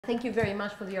Thank you very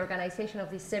much for the organization of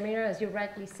this seminar. As you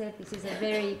rightly said, this is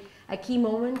a key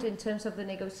moment in terms of the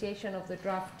negotiation of the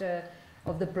draft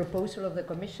of the proposal of the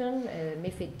Commission,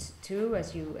 MiFID II,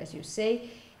 as you say.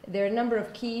 There are a number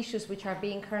of key issues which are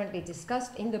being currently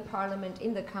discussed in the Parliament,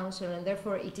 in the Council, and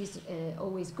therefore it is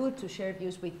always good to share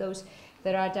views with those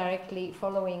that are directly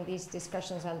following these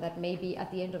discussions and that may be,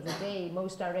 at the end of the day,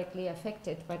 most directly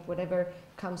affected by whatever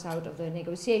comes out of the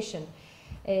negotiation.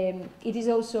 It is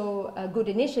also a good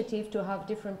initiative to have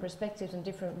different perspectives and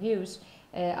different views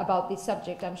about this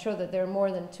subject. I'm sure that there are more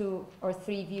than 2 or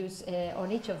 3 views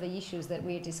on each of the issues that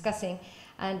we're discussing,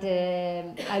 and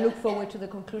I look forward to the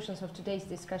conclusions of today's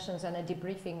discussions and a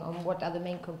debriefing on what are the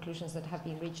main conclusions that have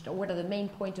been reached, or what are the main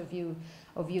point of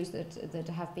views that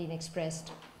have been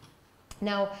expressed.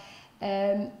 Now,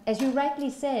 as you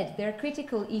rightly said, there are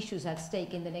critical issues at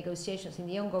stake in the negotiations, in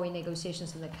the ongoing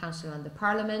negotiations in the Council and the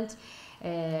Parliament.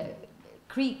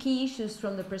 Key issues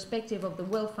from the perspective of the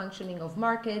well-functioning of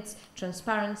markets,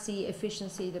 transparency,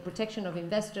 efficiency, the protection of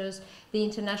investors, the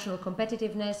international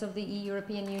competitiveness of the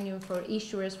European Union for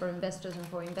issuers, for investors, and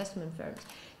for investment firms.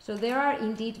 So there are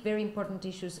indeed very important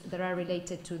issues that are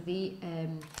related to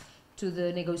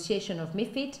the negotiation of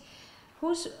MiFID,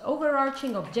 whose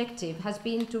overarching objective has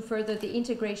been to further the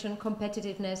integration,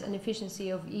 competitiveness and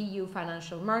efficiency of EU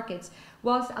financial markets,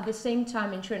 whilst at the same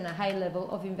time ensuring a high level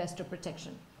of investor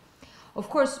protection. Of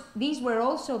course, these were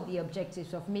also the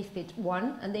objectives of MiFID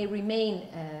I, and they remain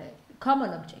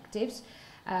common objectives.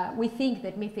 We think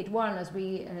that MiFID I, as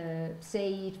we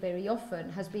say it very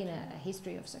often, has been a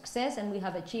history of success, and we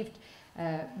have achieved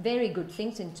very good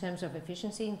things in terms of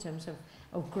efficiency, in terms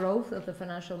of growth of the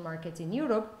financial markets in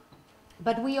Europe.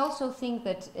 But we also think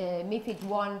that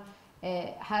MiFID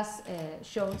I has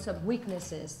shown some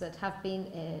weaknesses that have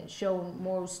been shown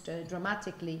most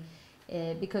dramatically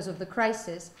because of the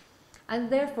crisis,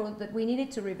 and therefore that we needed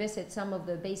to revisit some of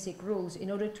the basic rules in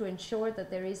order to ensure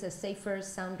that there is a safer,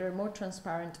 sounder, more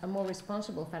transparent and more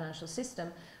responsible financial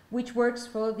system which works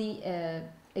for the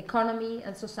economy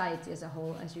and society as a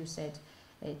whole, as you said,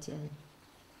 Etienne.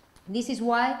 This is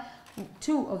why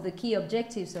 2 of the key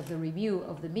objectives of the review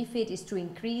of the MiFID is to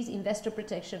increase investor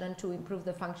protection and to improve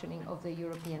the functioning of the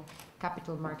European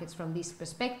capital markets from this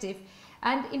perspective,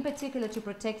 and in particular to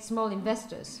protect small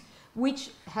investors, which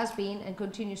has been and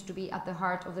continues to be at the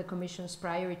heart of the Commission's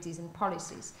priorities and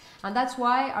policies. And that's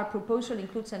why our proposal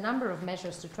includes a number of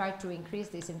measures to try to increase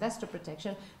this investor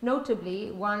protection,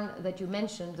 notably one that you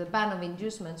mentioned, the ban of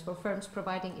inducements for firms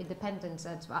providing independent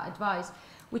advice,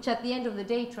 which at the end of the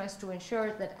day tries to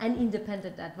ensure that an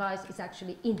independent advice is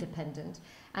actually independent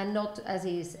and not, as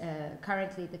is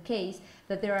currently the case,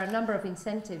 that there are a number of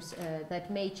incentives that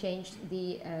may change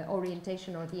the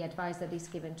orientation or the advice that is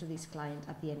given to this client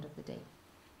at the end of the day.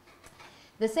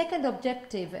 The second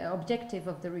objective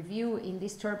of the review in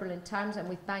these turbulent times, and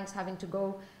with banks having to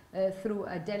go through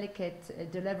a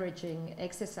delicate deleveraging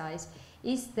exercise,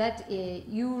 is that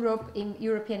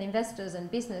European investors and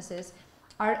businesses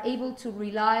are able to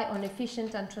rely on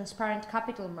efficient and transparent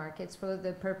capital markets for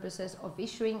the purposes of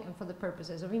issuing and for the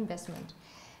purposes of investment.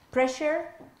 Pressure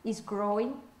is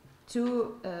growing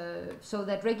so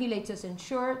that regulators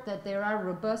ensure that there are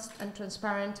robust and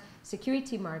transparent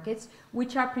security markets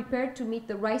which are prepared to meet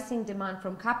the rising demand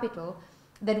from capital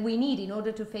that we need in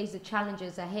order to face the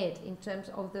challenges ahead in terms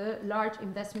of the large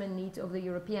investment needs of the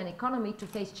European economy to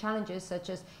face challenges such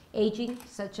as aging,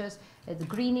 such as the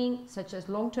greening, such as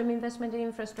long-term investment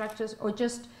in infrastructures, or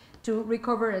just to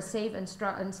recover a safe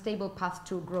and stable path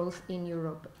to growth in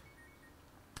Europe.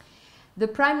 The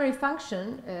primary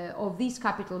function of these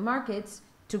capital markets,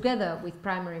 together with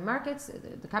primary markets,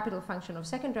 the capital function of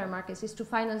secondary markets, is to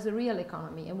finance the real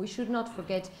economy, and we should not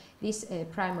forget this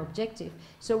prime objective.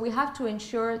 So we have to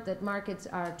ensure that markets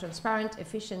are transparent,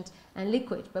 efficient and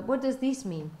liquid. But what does this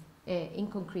mean in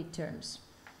concrete terms?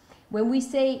 When we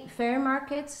say fair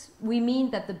markets, we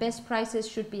mean that the best prices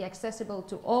should be accessible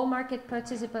to all market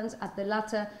participants, and the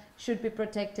latter should be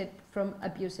protected from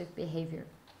abusive behavior.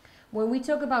 When we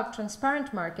talk about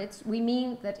transparent markets, we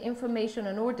mean that information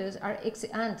and orders and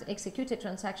executed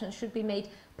transactions should be made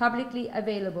publicly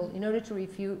available in order to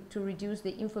reduce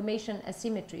the information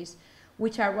asymmetries,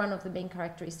 which are one of the main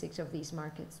characteristics of these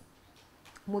markets.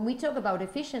 When we talk about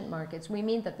efficient markets, we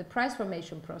mean that the price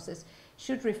formation process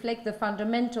should reflect the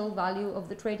fundamental value of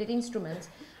the traded instruments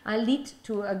and lead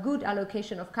to a good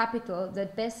allocation of capital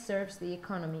that best serves the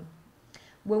economy.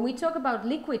 When we talk about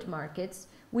liquid markets,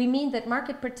 we mean that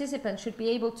market participants should be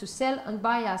able to sell and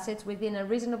buy assets within a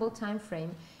reasonable time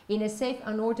frame in a safe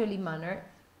and orderly manner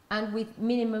and with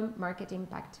minimum market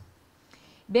impact.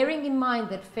 Bearing in mind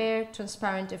that fair,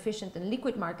 transparent, efficient and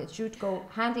liquid markets should go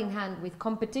hand in hand with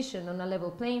competition on a level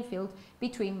playing field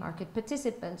between market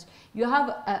participants, you have,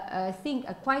 I think,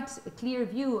 a quite clear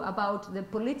view about the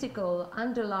political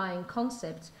underlying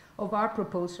concepts of our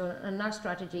proposal and our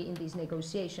strategy in this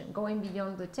negotiation. Going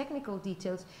beyond the technical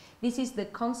details, this is the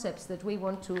concepts that we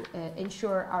want to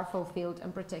ensure are fulfilled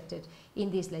and protected in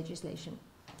this legislation.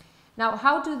 Now,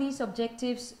 how do these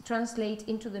objectives translate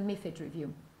into the MiFID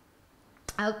review?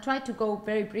 I'll try to go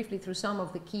very briefly through some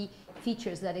of the key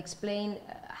features that explain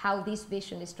how this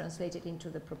vision is translated into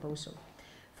the proposal.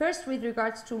 First, with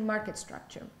regards to market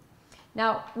structure.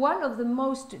 Now, one of the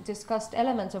most discussed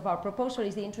elements of our proposal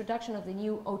is the introduction of the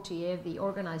new OTF, the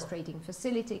Organized Trading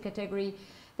Facility category,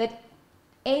 that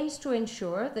aims to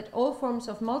ensure that all forms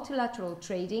of multilateral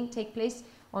trading take place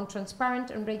on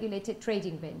transparent and regulated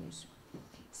trading venues.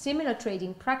 Similar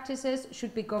trading practices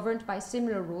should be governed by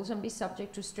similar rules and be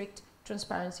subject to strict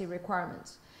transparency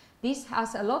requirements. This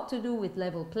has a lot to do with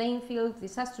level playing field.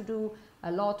 This has to do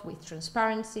a lot with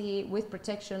transparency, with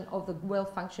protection of the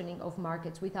well-functioning of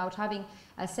markets without having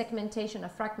a segmentation, a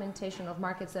fragmentation of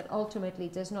markets that ultimately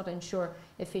does not ensure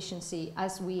efficiency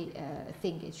as we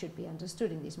think it should be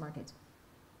understood in these markets.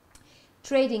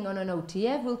 Trading on an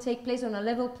OTF will take place on a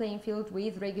level playing field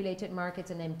with regulated markets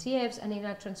and MTFs and in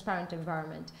a transparent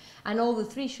environment. And all the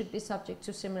three should be subject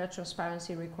to similar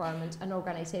transparency requirements and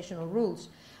organizational rules.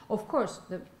 Of course,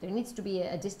 there needs to be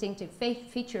a distinctive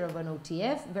feature of an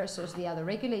OTF versus the other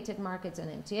regulated markets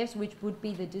and MTFs, which would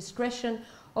be the discretion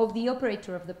of the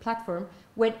operator of the platform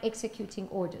when executing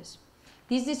orders.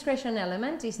 This discretion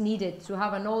element is needed to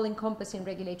have an all-encompassing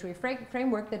regulatory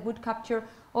framework that would capture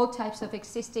all types of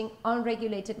existing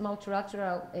unregulated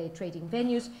multilateral trading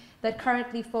venues that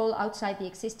currently fall outside the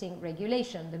existing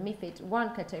regulation, the MiFID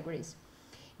I categories.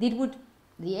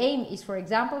 The aim is, for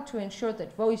example, to ensure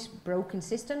that voice-broken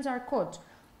systems are caught,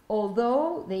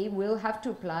 although they will have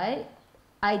to apply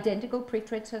identical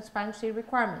pre-trade transparency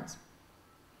requirements.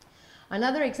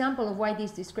 Another example of why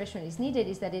this discretion is needed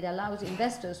is that it allows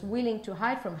investors willing to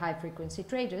hide from high-frequency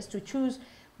traders to choose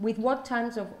with what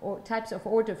types of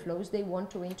order flows they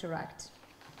want to interact.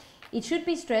 It should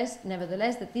be stressed,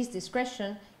 nevertheless, that this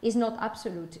discretion is not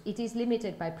absolute. It is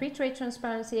limited by pre-trade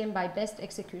transparency and by best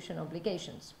execution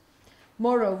obligations.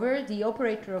 Moreover, the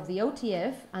operator of the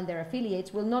OTF and their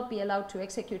affiliates will not be allowed to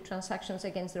execute transactions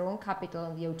against their own capital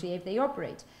on the OTF they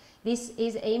operate. This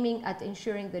is aiming at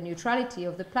ensuring the neutrality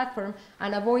of the platform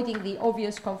and avoiding the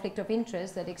obvious conflict of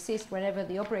interest that exists whenever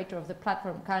the operator of the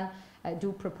platform can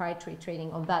do proprietary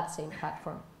trading on that same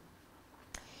platform.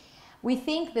 We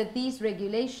think that this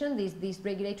regulation, this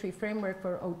regulatory framework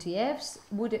for OTFs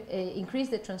would increase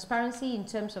the transparency in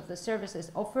terms of the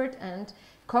services offered and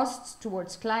costs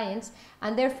towards clients,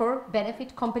 and therefore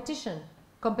benefit competition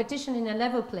in a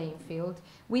level playing field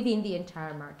within the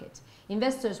entire market.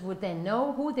 Investors would then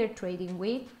know who they're trading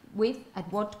with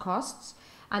at what costs,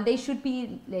 and they should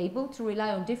be able to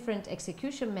rely on different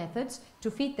execution methods to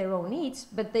fit their own needs,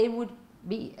 but they would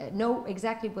know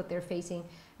exactly what they're facing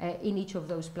in each of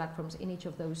those platforms, in each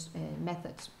of those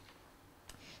methods.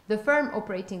 The firm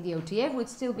operating the OTF would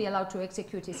still be allowed to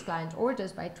execute its client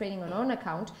orders by trading on own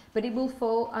account, but it will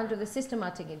fall under the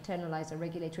systematic internalizer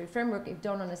regulatory framework if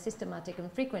done on a systematic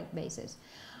and frequent basis.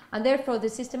 And therefore, the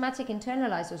systematic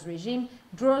internalizers regime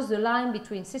draws the line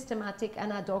between systematic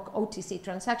and ad hoc OTC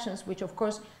transactions, which of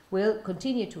course will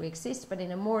continue to exist, but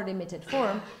in a more limited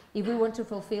form, if we want to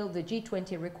fulfill the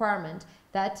G20 requirement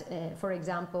that, for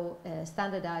example,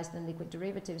 standardized and liquid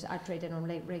derivatives are traded on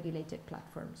regulated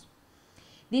platforms.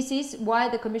 This is why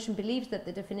the Commission believes that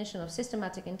the definition of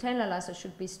systematic internalizer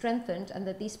should be strengthened and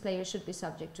that these players should be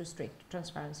subject to strict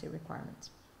transparency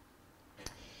requirements.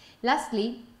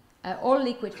 Lastly, all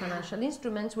liquid financial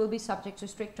instruments will be subject to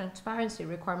strict transparency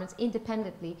requirements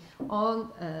independently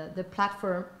on the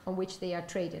platform on which they are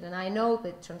traded. And I know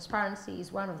that transparency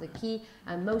is one of the key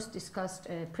and most discussed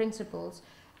principles.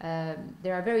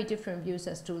 There are very different views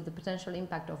as to the potential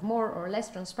impact of more or less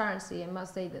transparency. I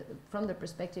must say that from the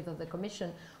perspective of the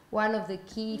Commission, one of the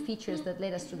key features that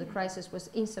led us to the crisis was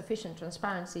insufficient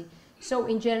transparency. So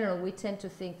in general, we tend to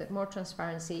think that more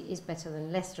transparency is better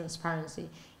than less transparency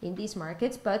in these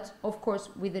markets, but of course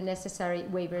with the necessary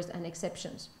waivers and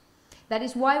exceptions. That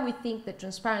is why we think that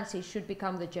transparency should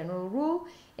become the general rule,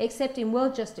 except in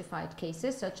well-justified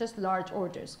cases, such as large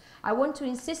orders. I want to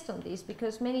insist on this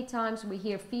because many times we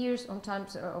hear fears on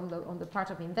the part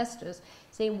of investors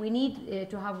saying we need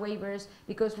to have waivers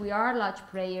because we are large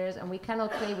players and we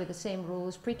cannot play with the same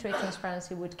rules. Pre-trade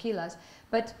transparency would kill us.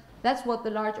 But that's what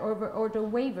the large order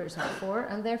waivers are for,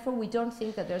 and therefore we don't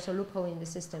think that there's a loophole in the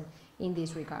system in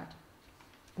this regard.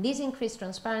 This increased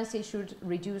transparency should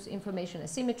reduce information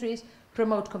asymmetries,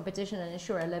 promote competition and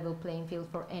ensure a level playing field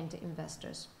for end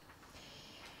investors.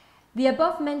 The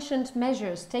above-mentioned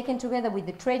measures, taken together with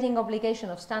the trading obligation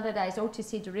of standardized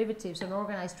OTC derivatives on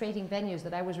organized trading venues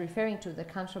that I was referring to,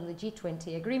 that comes from the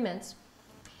G20 agreements,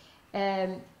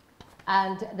 and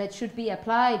that should be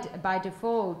applied by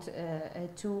default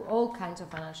to all kinds of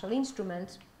financial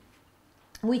instruments,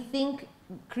 we think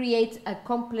creates a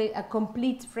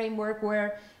complete framework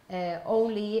where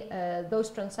only those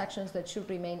transactions that should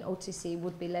remain OTC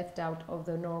would be left out of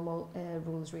the normal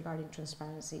rules regarding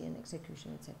transparency and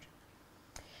execution, etc.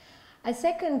 A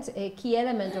second key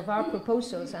element of our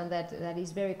proposals, and that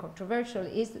is very controversial,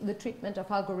 is the treatment of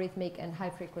algorithmic and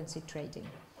high-frequency trading.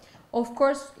 Of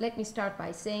course, let me start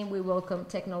by saying we welcome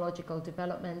technological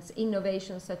developments.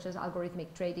 Innovations such as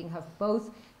algorithmic trading have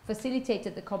both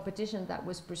facilitated the competition that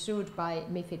was pursued by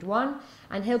MiFID I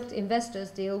and helped investors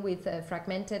deal with a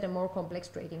fragmented and more complex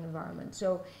trading environment.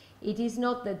 So it is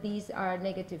not that these are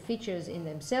negative features in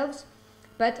themselves,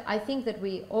 but I think that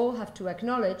we all have to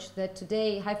acknowledge that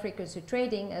today high-frequency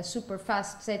trading, a super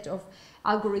fast set of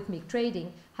algorithmic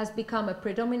trading, has become a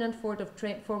predominant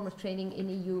form of trading in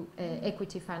EU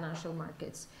equity financial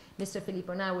markets. Mr.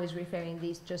 Filippo now was referring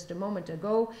this just a moment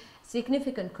ago.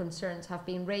 Significant concerns have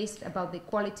been raised about the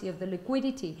quality of the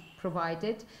liquidity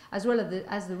provided, as well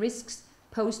as the risks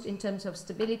posed in terms of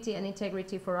stability and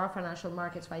integrity for our financial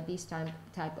markets by this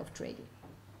type of trading.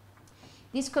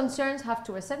 These concerns have,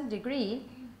 to a certain degree,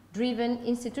 driven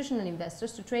institutional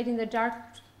investors to trade in the dark,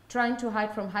 trying to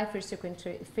hide from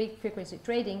high-frequency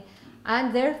trading,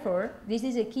 and therefore, this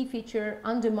is a key feature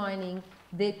undermining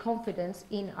the confidence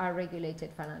in our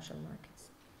regulated financial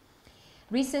markets.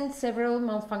 Recent several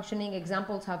malfunctioning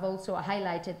examples have also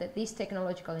highlighted that these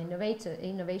technological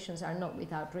innovations are not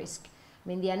without risk. I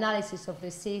mean, the analysis of the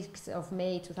 6th of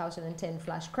May 2010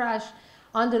 flash crash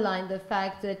underlined the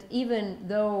fact that even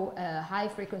though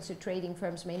high-frequency trading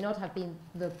firms may not have been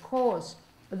the cause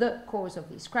of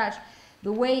this crash,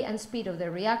 the way and speed of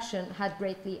their reaction had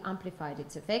greatly amplified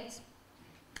its effects.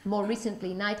 More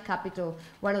recently, Knight Capital,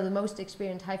 one of the most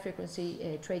experienced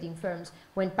high-frequency trading firms,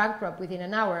 went bankrupt within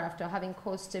an hour after having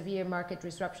caused severe market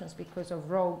disruptions because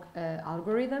of rogue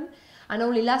algorithm. And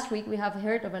only last week we have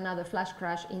heard of another flash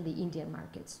crash in the Indian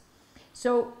markets.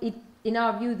 So in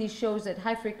our view, this shows that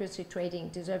high-frequency trading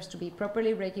deserves to be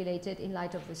properly regulated in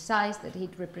light of the size that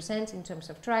it represents in terms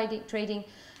of trading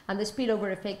and the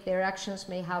spillover effect their actions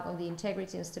may have on the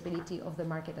integrity and stability of the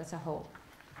market as a whole.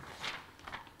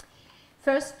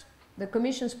 First, the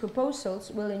Commission's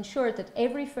proposals will ensure that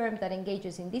every firm that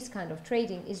engages in this kind of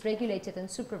trading is regulated and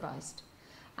supervised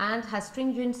and has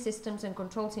stringent systems and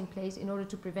controls in place in order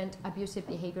to prevent abusive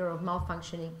behavior or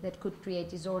malfunctioning that could create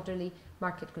disorderly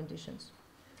market conditions.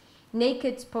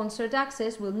 Naked sponsored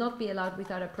access will not be allowed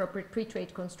without appropriate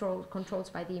pre-trade controls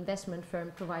by the investment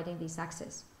firm providing this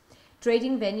access.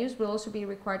 Trading venues will also be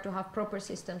required to have proper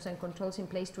systems and controls in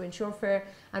place to ensure fair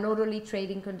and orderly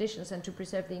trading conditions and to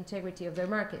preserve the integrity of their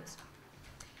markets.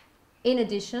 In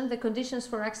addition, the conditions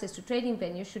for access to trading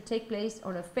venues should take place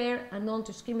on a fair and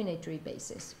non-discriminatory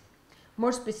basis.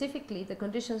 More specifically, the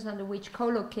conditions under which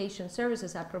co-location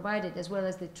services are provided, as well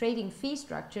as the trading fee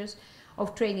structures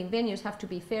of trading venues, have to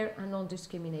be fair and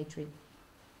non-discriminatory.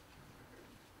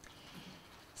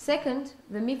 Second,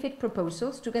 the MiFID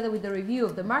proposals, together with the review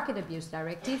of the Market Abuse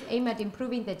Directive, aim at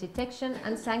improving the detection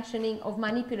and sanctioning of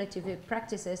manipulative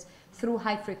practices through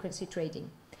high-frequency trading.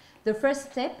 The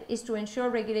first step is to ensure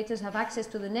regulators have access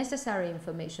to the necessary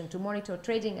information to monitor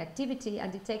trading activity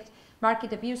and detect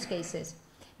market abuse cases.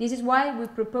 This is why we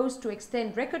propose to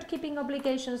extend record-keeping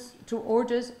obligations to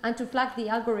orders and to flag the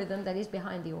algorithm that is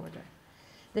behind the order.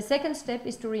 The second step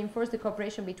is to reinforce the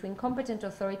cooperation between competent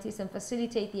authorities and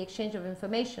facilitate the exchange of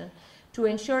information to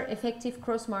ensure effective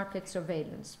cross-market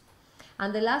surveillance.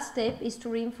 And the last step is to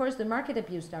reinforce the Market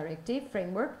Abuse Directive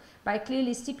framework by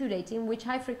clearly stipulating which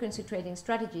high-frequency trading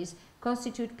strategies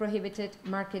constitute prohibited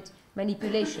market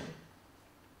manipulation.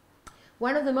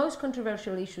 One of the most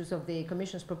controversial issues of the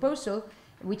Commission's proposal,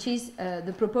 which is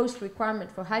the proposed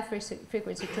requirement for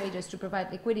high-frequency traders to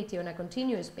provide liquidity on a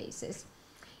continuous basis,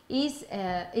 is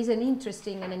an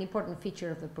interesting and an important feature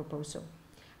of the proposal.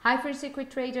 High-frequency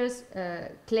traders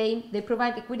claim they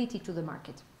provide liquidity to the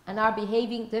market and are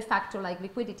behaving de facto like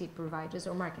liquidity providers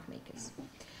or market makers.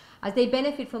 As they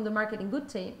benefit from the market in good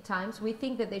times, we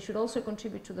think that they should also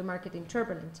contribute to the market in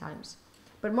turbulent times.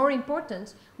 But more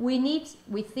important, we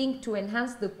think, to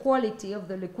enhance the quality of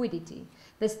the liquidity,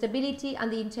 the stability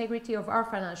and the integrity of our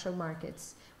financial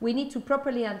markets. We need to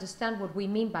properly understand what we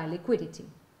mean by liquidity.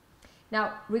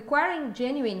 Now, requiring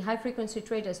genuine high-frequency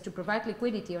traders to provide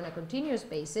liquidity on a continuous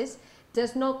basis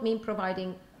does not mean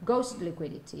providing ghost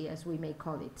liquidity, as we may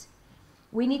call it.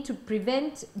 We need to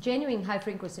prevent genuine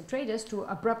high-frequency traders to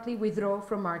abruptly withdraw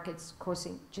from markets,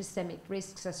 causing systemic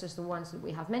risks such as the ones that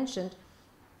we have mentioned.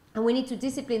 And we need to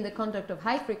discipline the conduct of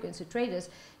high-frequency traders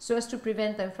so as to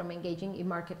prevent them from engaging in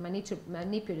market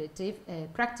manipulative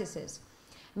practices.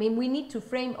 I mean, we need to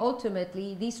frame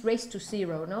ultimately this race to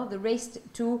zero, no? The race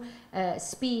to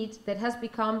speed that has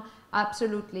become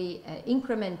absolutely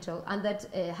incremental and that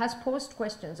has posed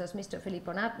questions, as Mr.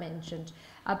 Philippon mentioned,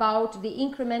 about the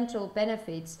incremental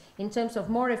benefits in terms of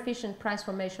more efficient price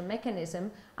formation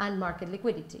mechanism and market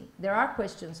liquidity. There are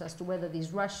questions as to whether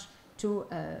this rush to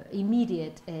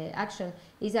immediate action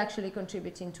is actually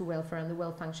contributing to welfare and the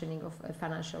well-functioning of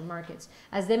financial markets.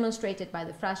 As demonstrated by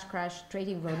the flash crash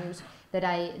trading volumes that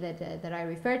I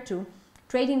referred to,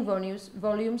 trading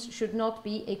volumes should not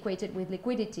be equated with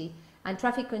liquidity, and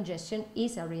traffic congestion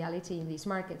is a reality in these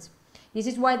markets. This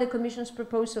is why the Commission's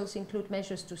proposals include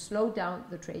measures to slow down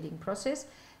the trading process.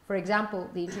 For example,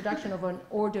 the introduction of an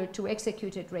order to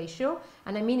executed ratio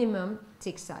and a minimum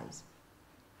tick size.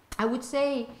 I would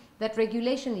say that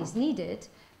regulation is needed,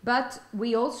 but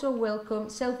we also welcome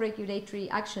self-regulatory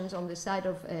actions on the side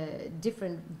of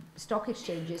different stock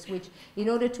exchanges, which, in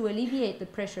order to alleviate the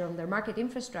pressure on their market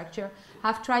infrastructure,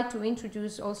 have tried to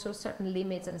introduce also certain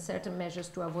limits and certain measures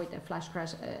to avoid a flash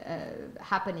crash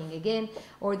happening again,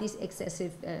 or this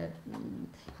excessive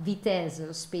vitesse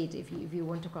or speed, if you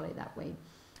want to call it that way.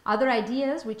 Other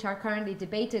ideas which are currently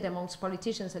debated amongst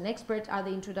politicians and experts are the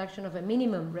introduction of a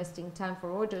minimum resting time for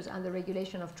orders and the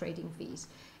regulation of trading fees,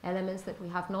 elements that we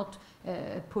have not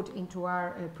put into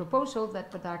our proposal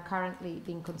but are currently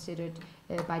being considered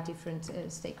by different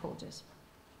stakeholders.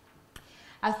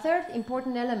 A third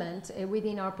important element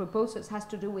within our proposals has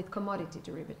to do with commodity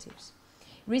derivatives.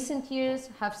 Recent years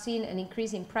have seen an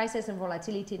increase in prices and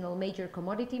volatility in all major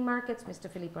commodity markets. Mr.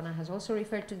 Philippon has also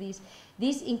referred to these.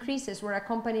 These increases were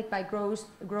accompanied by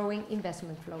growing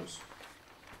investment flows.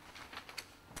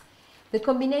 The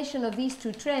combination of these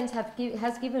two trends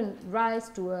has given rise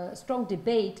to a strong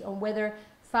debate on whether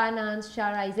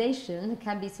financialization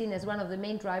can be seen as one of the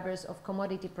main drivers of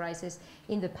commodity prices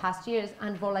in the past years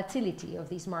and volatility of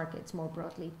these markets more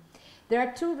broadly. There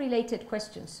are two related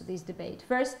questions to this debate.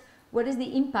 First, what is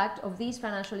the impact of these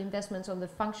financial investments on the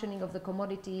functioning of the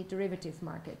commodity derivative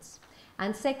markets?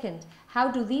 And second,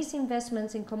 how do these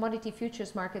investments in commodity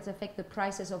futures markets affect the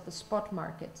prices of the spot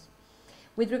markets?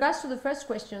 With regards to the first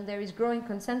question, there is growing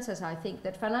consensus, I think,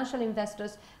 that financial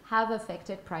investors have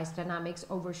affected price dynamics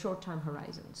over short-term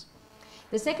horizons.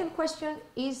 The second question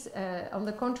is, on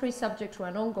the contrary, subject to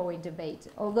an ongoing debate,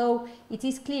 although it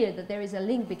is clear that there is a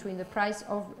link between the price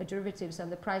of derivatives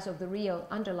and the price of the real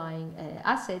underlying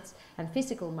assets and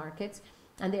physical markets,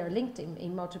 and they are linked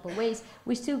in multiple ways.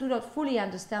 We still do not fully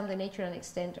understand the nature and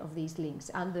extent of these links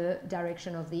and the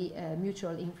direction of the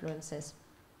mutual influences.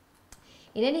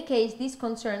 In any case, these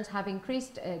concerns have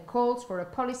increased calls for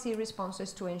policy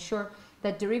responses to ensure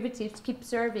that derivatives keep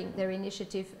serving their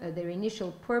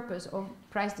initial purpose of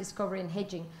price discovery and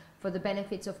hedging for the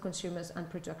benefits of consumers and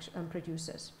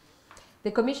producers.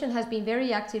 The Commission has been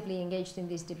very actively engaged in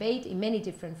this debate in many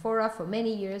different fora for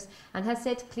many years and has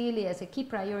set clearly as a key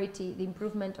priority the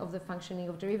improvement of the functioning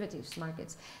of derivatives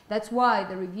markets. That's why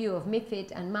the review of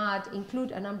MiFID and MAD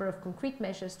include a number of concrete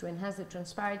measures to enhance the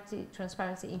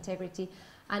transparency, integrity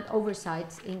and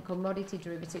oversight in commodity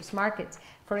derivatives markets.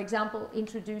 For example,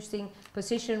 introducing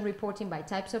position reporting by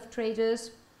types of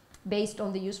traders based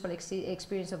on the useful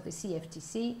experience of the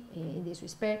CFTC in this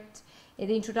respect,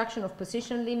 the introduction of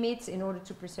position limits in order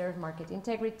to preserve market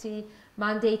integrity,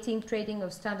 mandating trading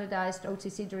of standardized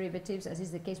OTC derivatives, as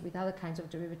is the case with other kinds of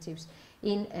derivatives,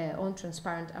 on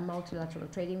transparent and multilateral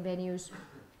trading venues.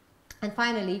 And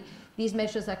finally, these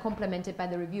measures are complemented by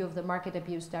the review of the Market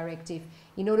Abuse Directive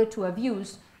in order to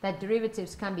abuse that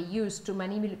derivatives can be used to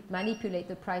manipulate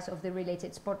the price of the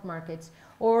related spot markets,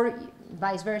 or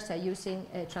vice versa, using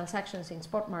transactions in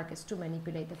spot markets to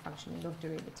manipulate the functioning of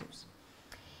derivatives.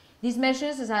 These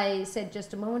measures, as I said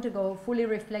just a moment ago, fully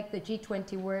reflect the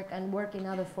G20 work and work in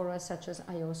other fora such as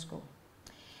IOSCO.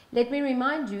 Let me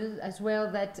remind you as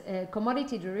well that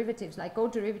commodity derivatives, like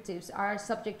gold derivatives, are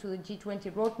subject to the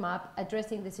G20 roadmap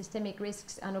addressing the systemic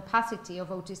risks and opacity of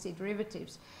OTC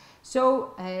derivatives.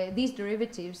 So these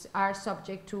derivatives are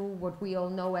subject to what we all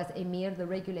know as EMIR, the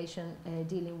regulation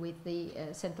dealing with the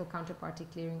central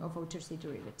counterparty clearing of OTC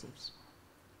derivatives.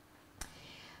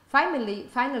 Finally,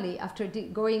 after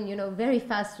going very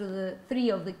fast through the three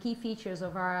of the key features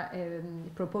of our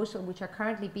proposal, which are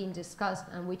currently being discussed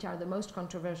and which are the most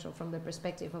controversial from the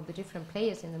perspective of the different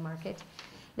players in the market,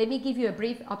 let me give you a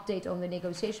brief update on the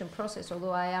negotiation process,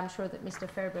 although I am sure that Mr.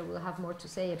 Ferber will have more to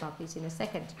say about this in a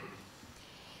second.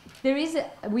 There is,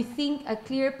 we think, a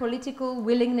clear political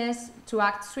willingness to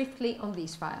act swiftly on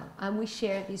this file, and we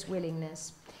share this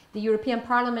willingness. The European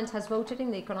Parliament has voted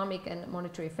in the Economic and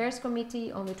Monetary Affairs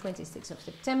Committee on the 26th of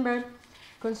September.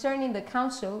 Concerning the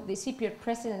Council, the Cypriot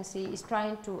presidency is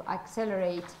trying to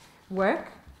accelerate work.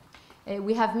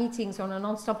 We have meetings on a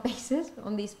non-stop basis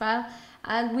on this file,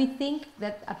 and we think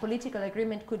that a political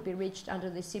agreement could be reached under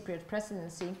the Cypriot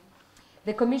presidency.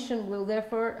 The Commission will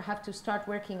therefore have to start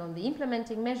working on the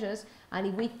implementing measures, and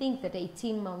if we think that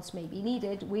 18 months may be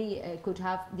needed, we could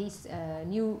have this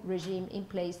new regime in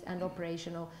place and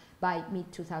operational by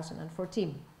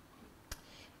mid-2014.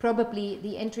 Probably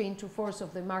the entry into force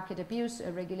of the market abuse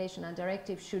regulation and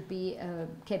directive should be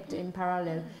kept in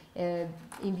parallel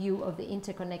in view of the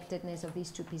interconnectedness of these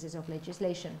two pieces of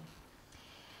legislation.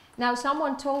 Now,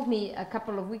 someone told me a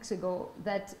couple of weeks ago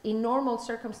that in normal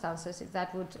circumstances, if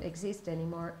that would exist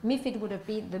anymore, MiFID would have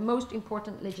been the most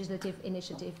important legislative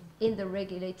initiative in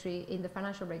the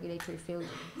financial regulatory field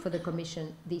for the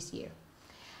Commission this year.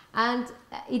 And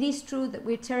it is true that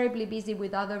we're terribly busy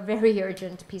with other very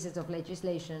urgent pieces of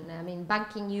legislation. I mean,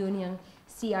 banking union,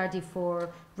 CRD4,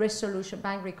 resolution,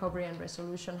 bank recovery and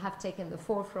resolution have taken the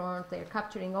forefront. They're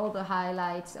capturing all the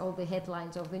highlights, all the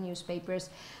headlines of the newspapers,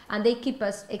 and they keep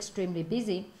us extremely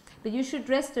busy. But you should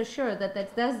rest assured that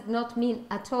that does not mean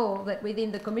at all that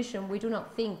within the Commission we do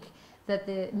not think that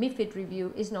the MiFID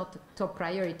review is not top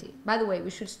priority. By the way, we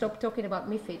should stop talking about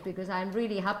MiFID, because I'm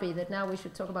really happy that now we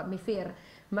should talk about MiFIR,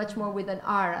 much more with an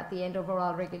R at the end of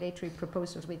all regulatory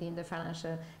proposals within the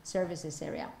financial services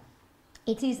area.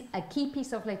 It is a key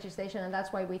piece of legislation, and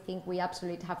that's why we think we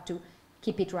absolutely have to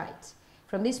keep it right.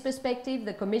 From this perspective,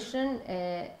 the Commission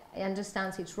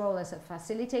understands its role as a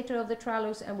facilitator of the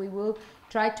trilogues, and we will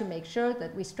try to make sure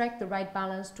that we strike the right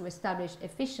balance to establish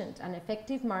efficient and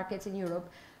effective markets in Europe,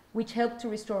 which help to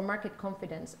restore market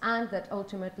confidence and that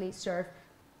ultimately serve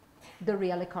the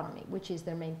real economy, which is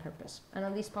their main purpose. And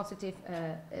on this positive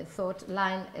thought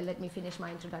line, let me finish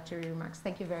my introductory remarks.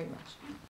 Thank you very much.